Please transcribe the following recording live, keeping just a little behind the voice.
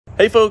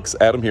Hey folks,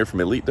 Adam here from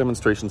Elite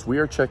Demonstrations. We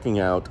are checking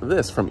out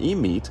this from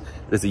eMeet.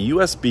 It is a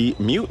USB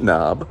mute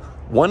knob,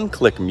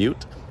 one-click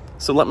mute.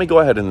 So let me go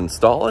ahead and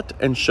install it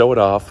and show it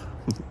off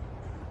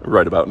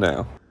right about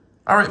now.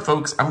 All right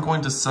folks, I'm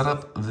going to set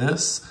up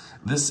this.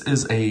 This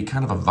is a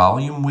kind of a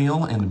volume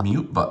wheel and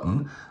mute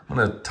button. I'm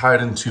gonna tie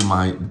it into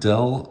my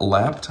Dell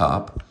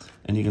laptop,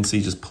 and you can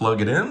see just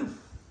plug it in,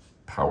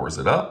 powers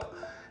it up,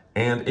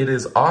 and it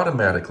is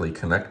automatically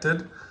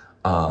connected.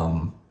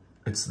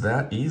 It's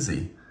that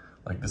easy.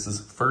 Like, this is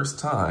first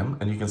time,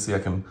 and you can see I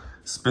can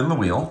spin the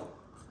wheel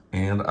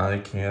and I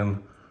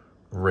can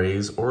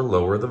raise or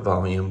lower the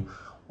volume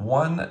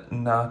one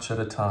notch at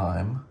a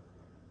time.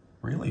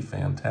 Really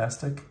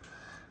fantastic.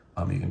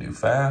 You can do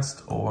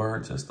fast or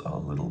just a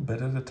little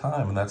bit at a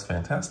time, and that's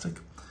fantastic.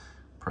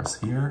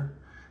 Press here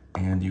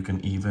and you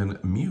can even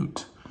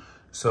mute.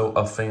 So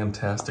a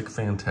fantastic,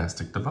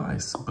 fantastic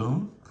device.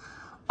 Boom.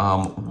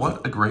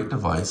 What a great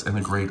device and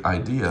a great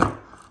idea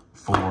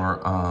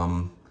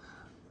for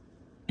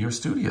your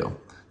studio.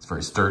 It's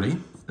very sturdy.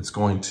 It's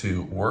going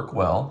to work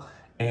well.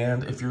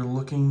 And if you're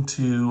looking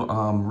to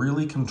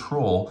really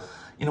control,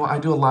 you know, I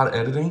do a lot of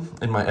editing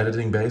in my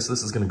editing bay, so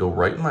this is gonna go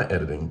right in my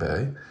editing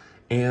bay.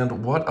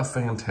 And what a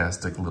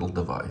fantastic little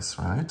device,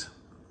 right?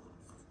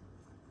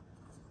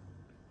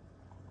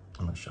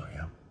 I'm gonna show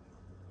you.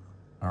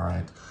 All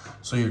right,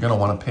 so you're gonna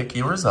wanna pick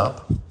yours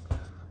up.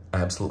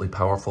 Absolutely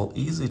powerful,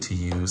 easy to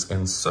use,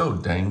 and so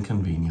dang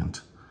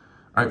convenient.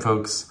 All right,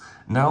 folks,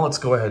 now let's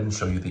go ahead and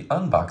show you the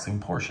unboxing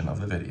portion of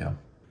the video.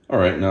 All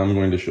right, now I'm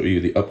going to show you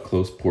the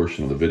up-close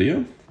portion of the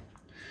video.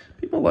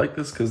 People like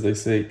this because they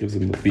say it gives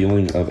them the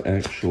feeling of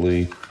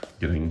actually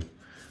getting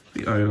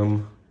the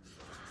item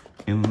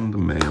in the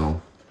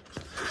mail.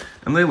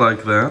 And they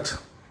like that.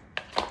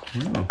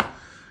 Oh.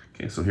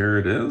 Okay, so here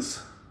it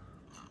is.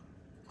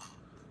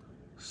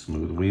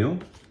 Smooth wheel.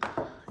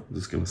 I'm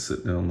just gonna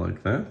sit down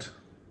like that.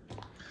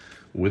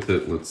 With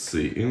it, let's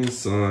see,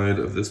 inside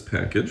of this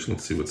package,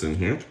 let's see what's in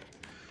here.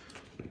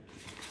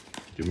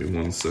 Give me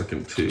 1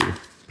 second to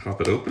pop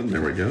it open,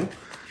 there we go,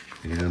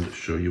 and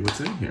show you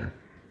what's in here.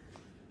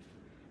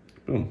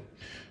 Boom.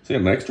 So you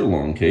have an extra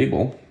long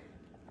cable,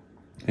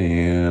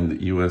 and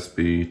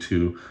USB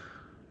to,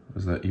 what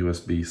is that,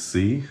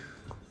 USB-C?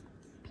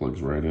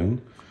 Plugs right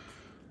in.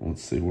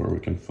 Let's see where we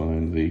can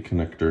find the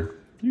connector.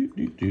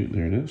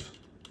 There it is.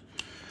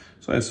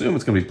 So I assume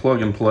it's gonna be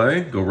plug and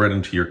play, go right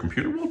into your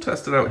computer. We'll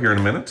test it out here in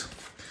a minute.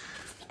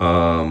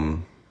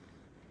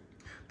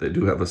 They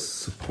do have a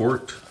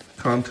support,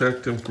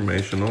 contact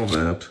information, all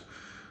that.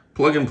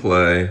 Plug and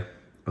play,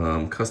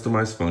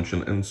 customized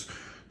function, and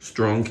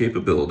strong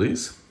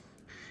capabilities.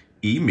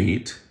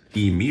 eMeet,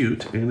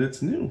 eMute, and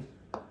it's new.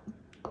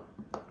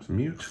 It's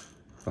mute,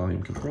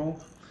 volume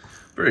control.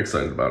 Very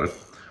excited about it.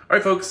 All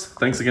right, folks,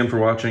 thanks again for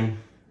watching.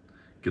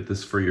 Get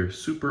this for your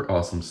super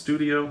awesome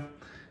studio.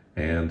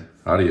 And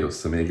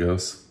adios,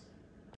 amigos.